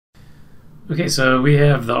Okay, so we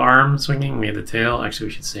have the arm swinging, we have the tail. Actually,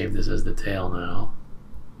 we should save this as the tail now.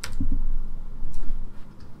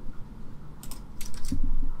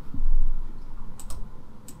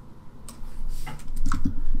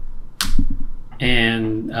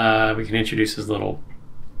 And we can introduce his little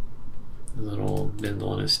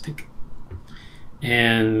bindle and his stick.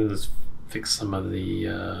 And let's fix some of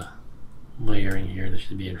the layering here. This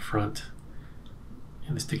should be in front.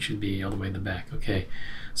 And the stick should be all the way in the back. Okay,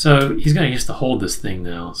 so he's going to use to hold this thing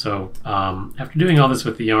now. So after doing all this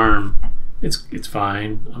with the arm, it's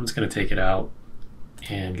fine. I'm just going to take it out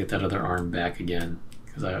and get that other arm back again,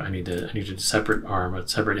 because I need a separate arm, a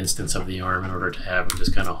separate instance of the arm, in order to have him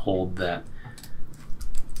just kind of hold that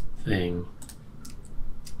thing.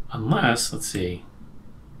 Unless, let's see,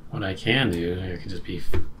 what I can do, I can just be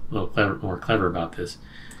a little more clever about this.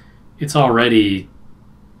 It's already,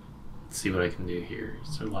 let's see what I can do here.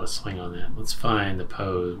 There's a lot of swing on that. Let's find the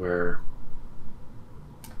pose where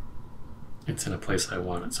it's in a place I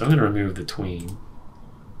want it. So I'm going to remove the tween,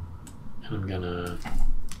 and I'm going to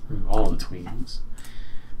remove all the tweens,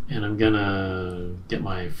 and I'm going to get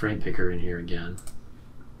my frame picker in here again.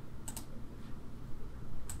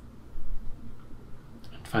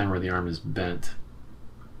 Find where the arm is bent.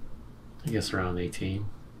 I guess around 18,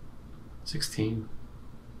 16.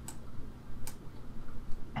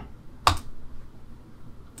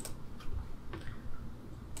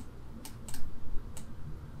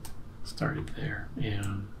 Started there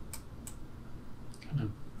and kind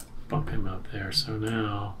of bump him out there. So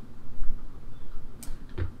now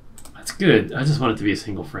that's good. I just want it to be a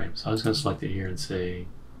single frame. So I'm just going to select it here and say,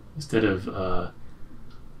 instead of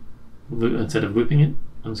looping it,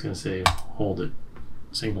 I'm just going to say hold it,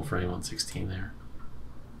 single frame on 16 there.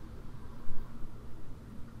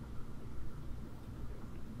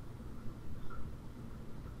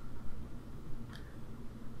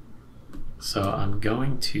 So I'm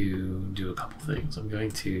going to do a couple things. I'm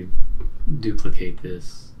going to duplicate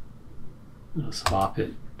this, swap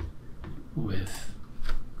it with,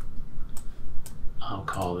 I'll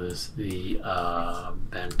call this the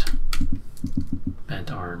bent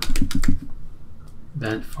arm.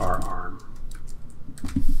 Bent far arm.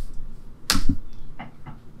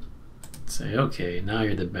 Say, okay, now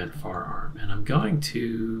you're the bent far arm. And I'm going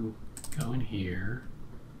to go in here,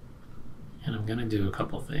 and I'm going to do a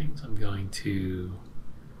couple things. I'm going to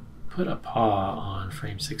put a paw on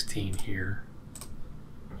frame 16 here.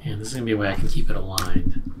 And this is going to be a way I can keep it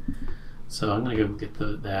aligned. So I'm going to go get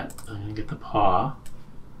I'm going to get the paw.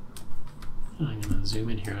 And I'm going to zoom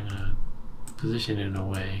in here. I'm going to position it in a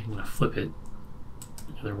way. I'm going to flip it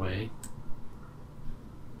the other way.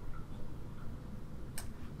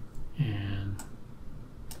 And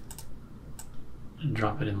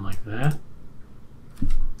drop it in like that.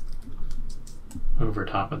 Over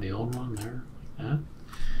top of the old one there, like that.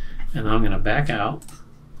 And I'm going to back out.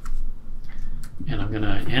 And I'm going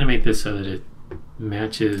to animate this so that it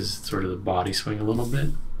matches sort of the body swing a little bit.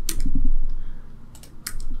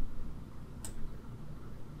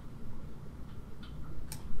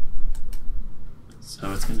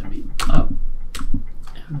 So it's going to be up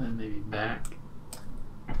and then maybe back.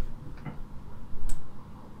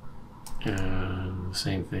 And the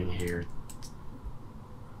same thing here.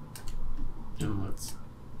 And let's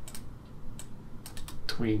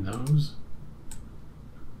tween those.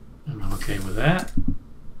 And I'm okay with that.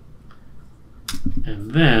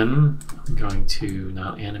 And then I'm going to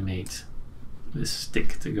now animate this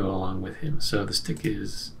stick to go along with him. So the stick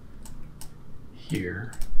is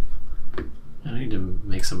here. I need to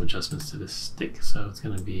make some adjustments to this stick, so it's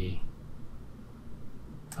going to be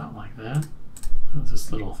about like that. How's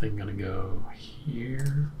this little thing going to go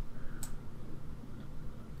here?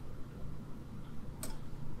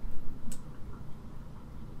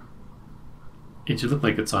 It should look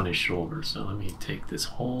like it's on his shoulder, so let me take this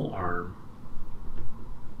whole arm.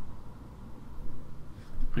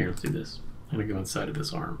 Here, let's do this. I'm going to go inside of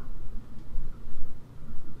this arm.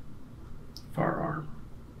 Far arm.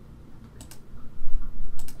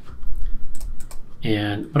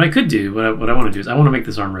 And what I could do, what I want to do is I want to make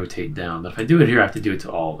this arm rotate down. But if I do it here, I have to do it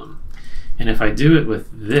to all of them. And if I do it with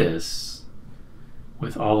this,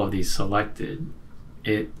 with all of these selected,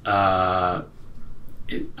 I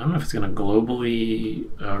don't know if it's going to globally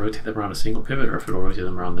rotate them around a single pivot or if it'll rotate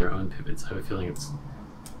them around their own pivots. I have a feeling it's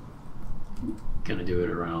going to do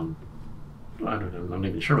it around, I don't know, I'm not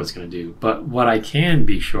even sure what it's going to do. But what I can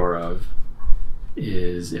be sure of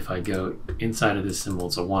is if I go inside of this symbol,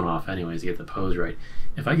 it's a one-off anyways to get the pose right.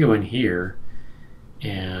 If I go in here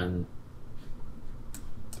and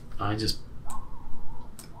I just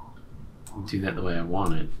do that the way I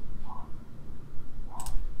want it,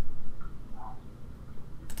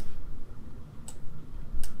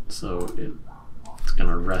 So it's going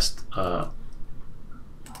to rest so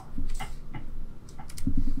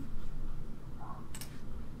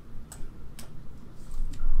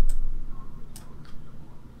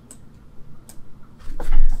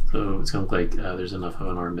it's going to look like there's enough of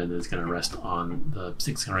an arm bend that it's going to rest on the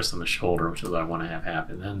stick's going to rest on the shoulder, which is what I want to have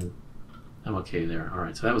happen. Then I'm okay there. All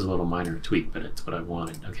right, so that was a little minor tweak, but it's what I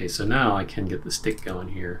wanted. Okay, so now I can get the stick going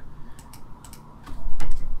here,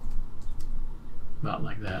 about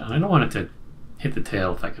like that. And I don't want it to hit the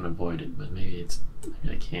tail if I can avoid it, but maybe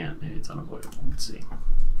I can't. Maybe it's unavoidable. Let's see.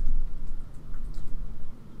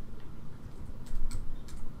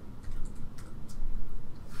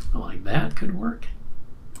 Like that could work.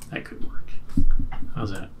 That could work.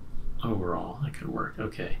 How's that overall? That could work.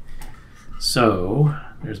 Okay. So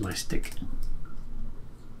there's my stick.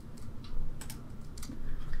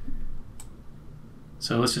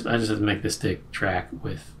 So I just have to make the stick track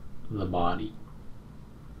with the body.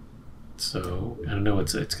 So I know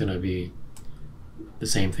it's going to be the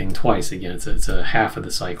same thing twice again. It's a half of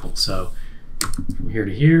the cycle. So from here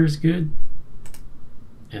to here is good,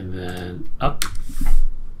 and then up.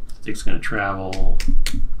 Stick's going to travel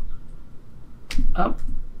up,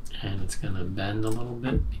 and it's going to bend a little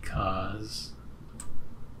bit because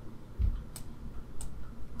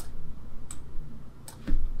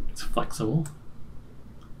it's flexible.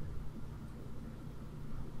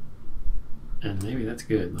 And maybe that's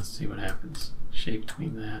good. Let's see what happens. Shape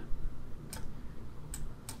tween that.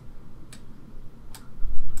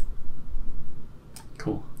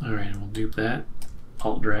 Cool. All right, and we'll dupe that.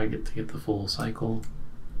 Alt drag it to get the full cycle.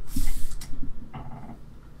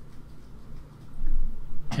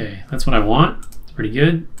 Okay, that's what I want. It's pretty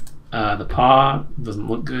good. The paw doesn't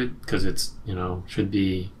look good because it's, should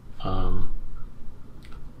be,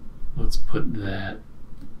 let's put that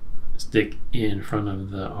stick in front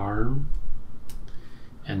of the arm.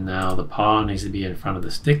 And now the paw needs to be in front of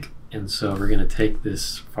the stick. And so we're going to take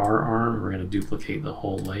this far arm and we're going to duplicate the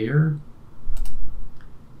whole layer.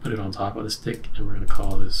 Put it on top of the stick, and we're going to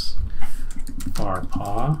call this far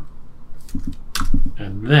paw.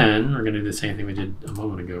 And then we're going to do the same thing we did a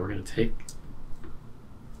moment ago. We're going to take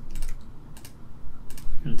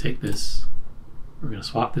this, we're going to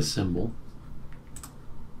swap this symbol.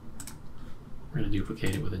 We're going to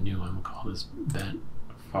duplicate it with a new one. We'll call this bent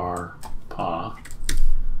far paw.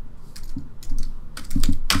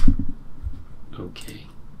 Okay.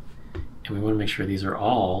 And we want to make sure these are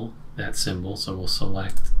all that symbol, so we'll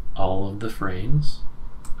select all of the frames.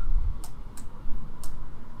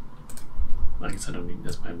 Like I said, I don't need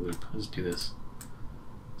that's my loop. Let's do this.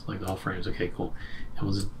 Select all frames. Okay, cool. And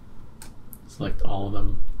we'll just select all of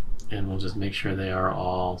them, and we'll just make sure they are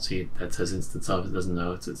all. See, that says instance of. It doesn't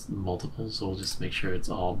know it's multiple, so we'll just make sure it's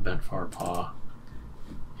all bent far paw,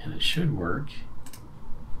 and it should work.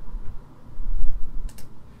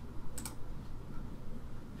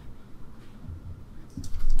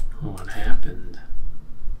 What happened?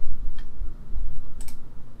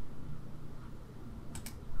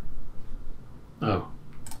 Oh,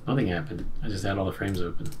 nothing happened. I just had all the frames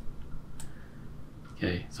open.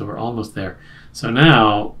 Okay, so we're almost there. So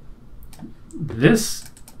now,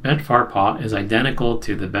 this bent far paw is identical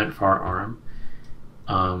to the bent far arm.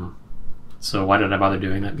 So why did I bother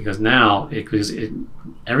doing that? Because now,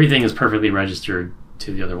 everything is perfectly registered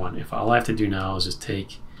to the other one. If all I have to do now is just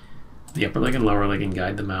take the upper leg and lower leg and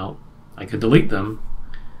guide them out. I could delete them.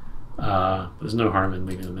 There's no harm in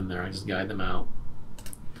leaving them in there. I just guide them out.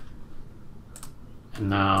 And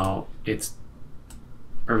now it's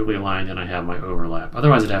perfectly aligned and I have my overlap.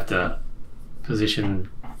 Otherwise I'd have to position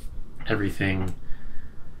everything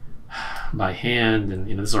by hand, and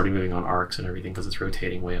this is already moving on arcs and everything because it's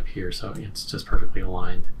rotating way up here, so it's just perfectly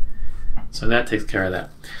aligned. So that takes care of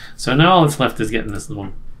that. So now all that's left is getting this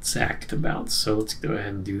little sack to bounce. So let's go ahead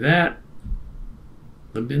and do that.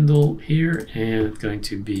 The bindle here, and it's going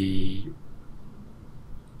to be,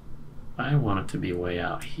 I want it to be way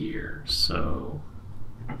out here, so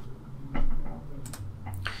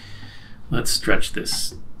let's stretch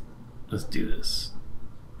this. Let's do this.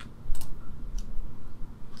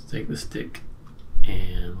 Let's take the stick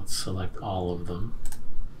and let's select all of them.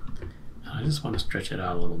 And I just want to stretch it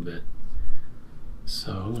out a little bit.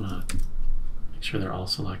 So I'm gonna make sure they're all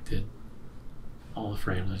selected. All the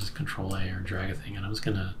frames, I just Control A or drag a thing, and I'm just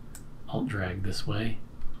gonna Alt drag this way,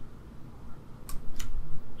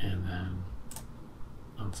 and then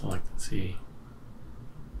unselect and see.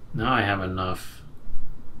 Now I have enough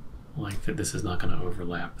length that this is not going to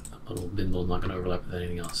overlap. The little bindle is not going to overlap with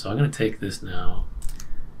anything else. So I'm going to take this now,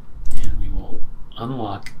 and we will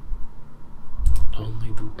unlock only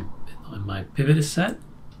the bindle. And my pivot is set,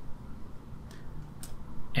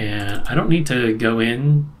 And I don't need to go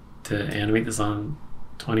in to animate this on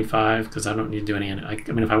 25 because I don't need to do any. I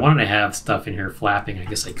mean, if I wanted to have stuff in here flapping, I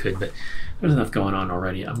guess I could, but there's enough going on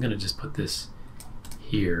already. I'm going to just put this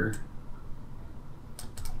here,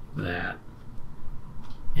 that,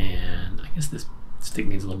 and I guess this stick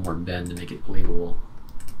needs a little more bend to make it believable.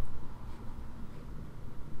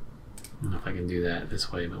 I don't know if I can do that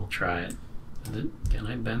this way, but we'll try it. Can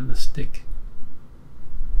I bend the stick?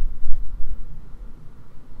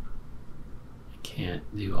 I can't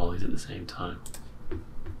do all these at the same time.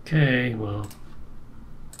 Okay, well,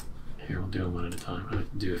 here we'll do them one at a time. I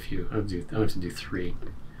have to do a few. I have to do 3.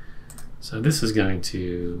 So this is going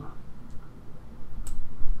to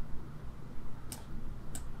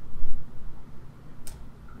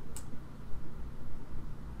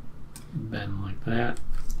bend like that,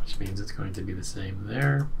 which means it's going to be the same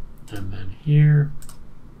there, and then here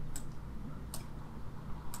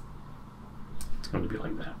it's going to be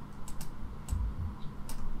like that.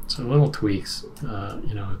 So little tweaks,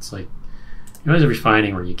 you know, it's like you're always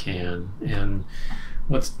refining where you can. And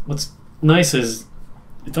what's nice is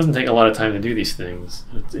it doesn't take a lot of time to do these things.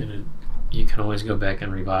 You can always go back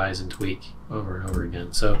and revise and tweak over and over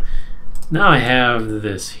again. So now I have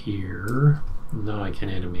this here. Now I can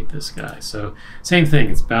animate this guy. So same thing,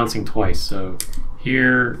 it's bouncing twice. So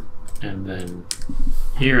here and then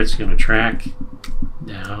here it's going to track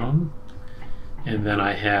down. And then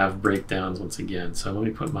I have breakdowns once again. So let me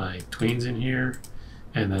put my tweens in here.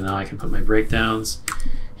 And then now I can put my breakdowns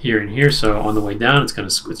here and here. So on the way down, it's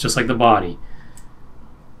just like the body.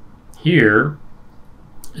 Here,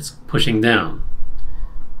 it's pushing down.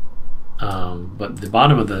 But the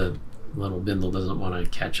bottom of the little bindle doesn't want to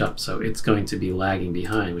catch up. So it's going to be lagging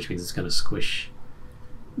behind, which means it's going to squish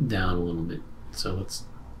down a little bit. So let's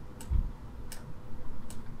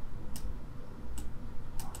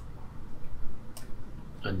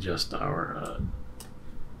adjust our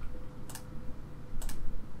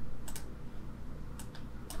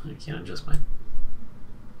I can't adjust my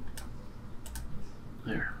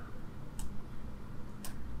there.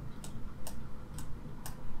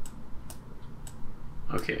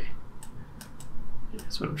 Okay,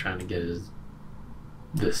 that's what I'm trying to get is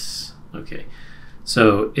this. Okay,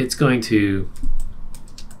 so it's going to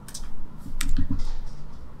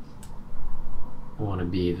want to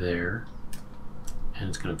be there, and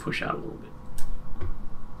it's going to push out a little bit.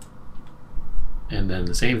 And then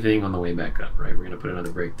the same thing on the way back up, right? We're going to put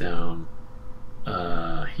another breakdown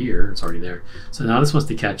here. It's already there. So now this wants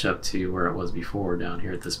to catch up to where it was before down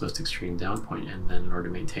here at this most extreme down point, and then in order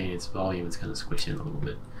to maintain its volume, it's going to squish in a little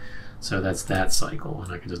bit. So that's that cycle,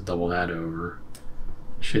 and I can just double that over.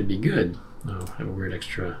 Should be good. Oh, I have a weird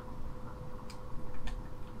extra.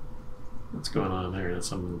 What's going on there? That's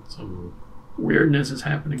some weirdness is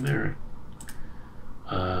happening there.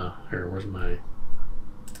 Here, where's my?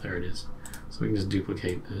 There it is. So we can just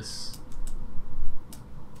duplicate this.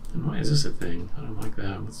 And why is this a thing? I don't like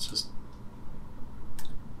that. Let's just.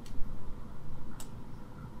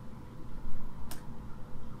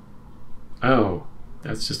 Oh,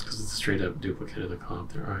 that's just because it's a straight up duplicate of the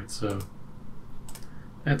comp there. Alright, so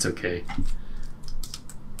that's okay.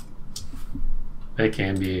 That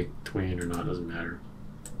can be tween or not, doesn't matter.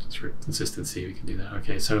 Just for consistency, we can do that.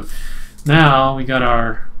 Okay, so now we got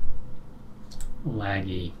our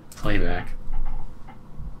laggy playback,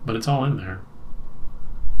 but it's all in there.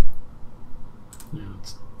 Yeah,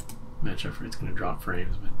 let's match up for it's going to drop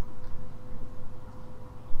frames, but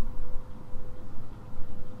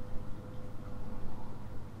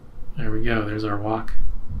there we go. There's our walk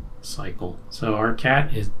cycle. So our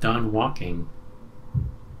cat is done walking. You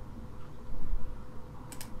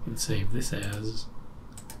can save this as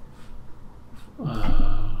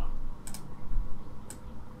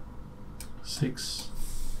six.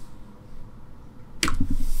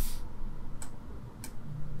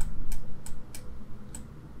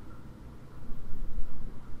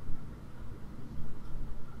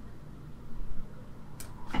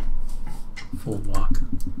 Full walk.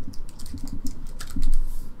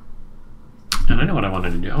 And I know what I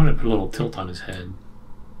wanted to do. I want to put a little tilt on his head.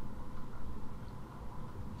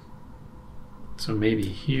 So maybe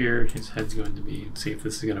here his head's going to be, see if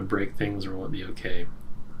this is going to break things or will it be okay.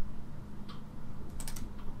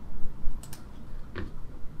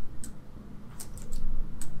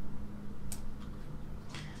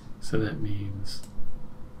 So that means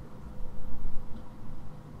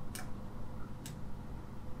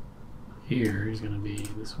here he's going to be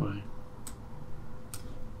this way.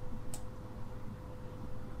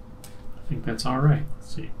 I think that's all right.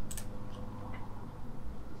 Let's see.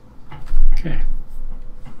 Okay.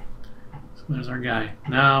 So there's our guy.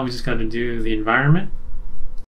 Now we just got to do the environment.